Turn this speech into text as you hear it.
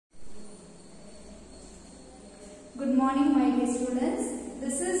Good morning, my dear students.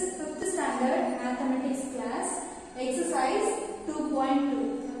 This is 5th standard mathematics class, exercise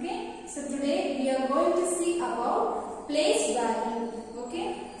 2.2. Okay. So today we are going to see about place value.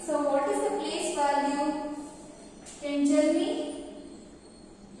 Okay. So what is the place value? Can you tell me?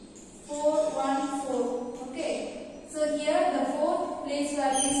 414. Okay. So here the fourth place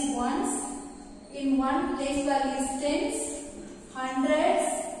value is ones. In one place value is tens, hundreds,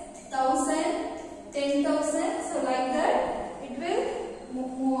 thousand, 10,000. So like that it will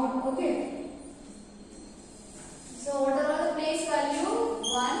move on. Okay. So what are all the place value?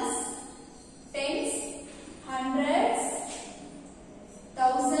 Ones, tens, hundreds,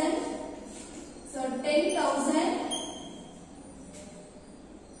 thousand. So 10,000.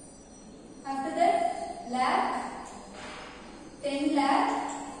 After that, lakh, 10 lakh.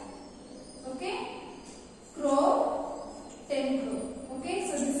 Okay. Crore, 10 crore. Okay.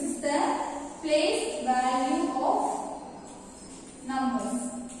 So this is the place value of numbers.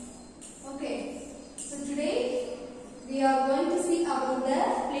 Okay. So today we are going to see about the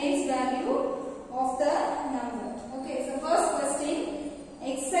place value of the number. Okay. So first question,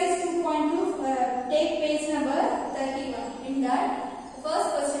 exercise 2.2, take page number 31. In that, first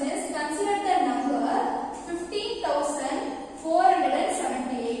question is, consider the number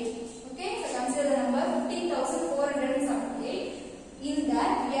 15,478. Okay. So consider the number 15,478. In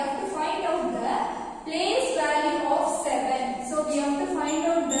that, we have to find out the place value of 7. So we have to find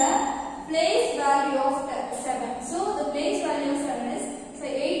out the place value of 7. So the place value of 7 is, so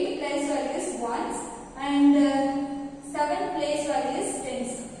 8 place value is 1s and 7 place value is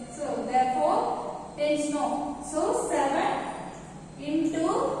 10s. So therefore 10s no. So 7 into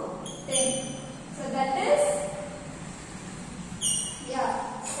 10. So that is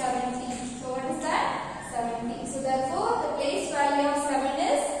 70. So what is that? 70. So therefore the place value of 7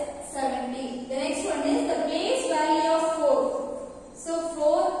 is 70. The next one is the place value of 4. So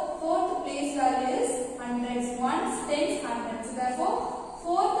fourth place value is hundreds. Ones, tens, hundreds. So therefore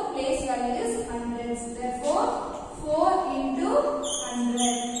fourth place value is hundreds. Therefore 4 into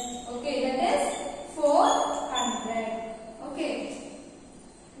 100. Okay, that is 400. Okay.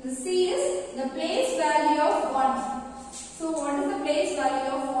 The C is the place value of 1. So what is the place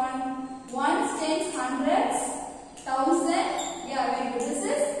value of 1? Ones, tens, hundreds, thousand. Yeah, very good. This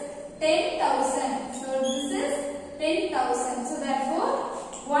is 10,000. So this is 10,000. So therefore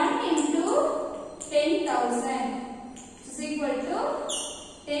 1 into 10,000 is equal to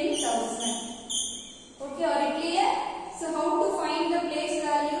 10,000. Okay, are you clear? So how to find the place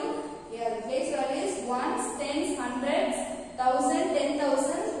value? Yeah, the place value is ones, tens, hundreds, thousand,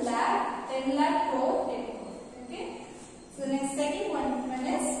 10,000, lakh, 10 lakh, crore, 10 crore. Okay. So next second one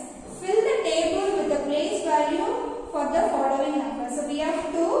is, fill the table with the place value for the following number. So we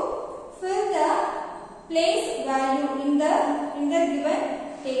have to fill the place value in the given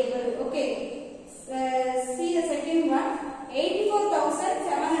table. Okay. See the second one,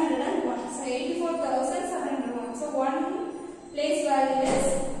 84,701. So 84,701. So one place value is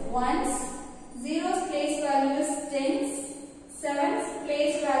ones, zero's place value is tens, seventh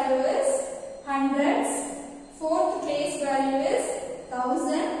place value is hundreds, fourth place value is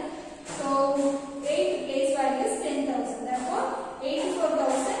thousand. So 8th place value is 10,000. Therefore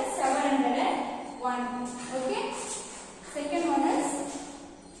 84,701. Okay. Second one is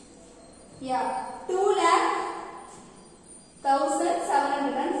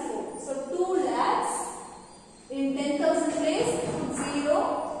 2,01,704. So 2 lakhs in 10,000 place put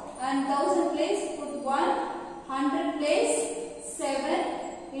 0 and 1,000 place put 1, 100 place 7,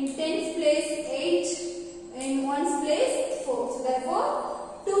 in 10th place 8, in 1's place 4. So therefore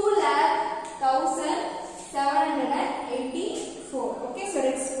 2,01,784. Okay, so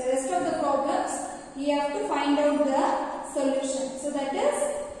the rest of the problems we have to find out the solution. So that is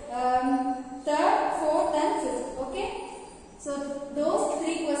third, fourth and fifth. Okay, so those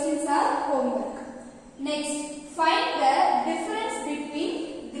 3 questions are homework. Next, find the difference between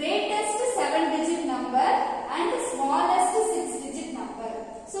greatest 7-digit number and smallest 6-digit number.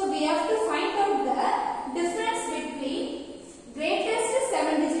 So we have to find out the difference between greatest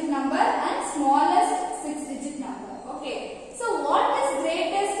 7-digit number and smallest 6-digit number. Okay. So what is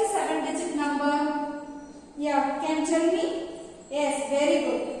greatest 7-digit number? Yeah, can you tell me? Yes, very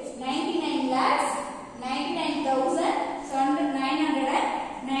good. 99 lakhs,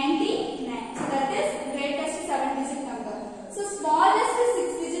 99,999. So that is greatest 7-digit number. So smallest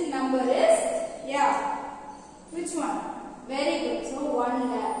 6-digit number is, which one? Very good. So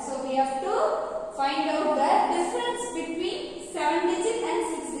 1 lakh. So we have to find out the difference between 7-digit and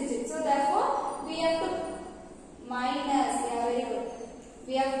 6-digit. So therefore we have to minus. Yeah, very good.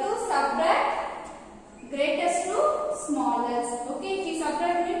 We have to subtract greatest to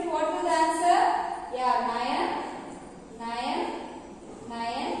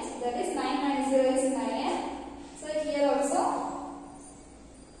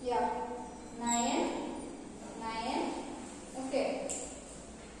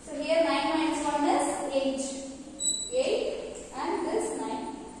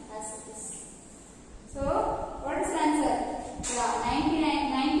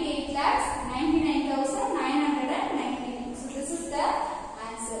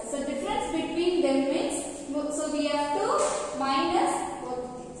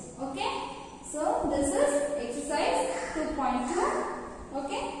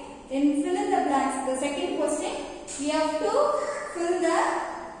We have to fill the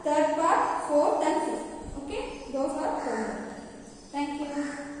third part, fourth and fifth. Okay, those are homework. Thank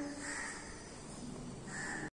you.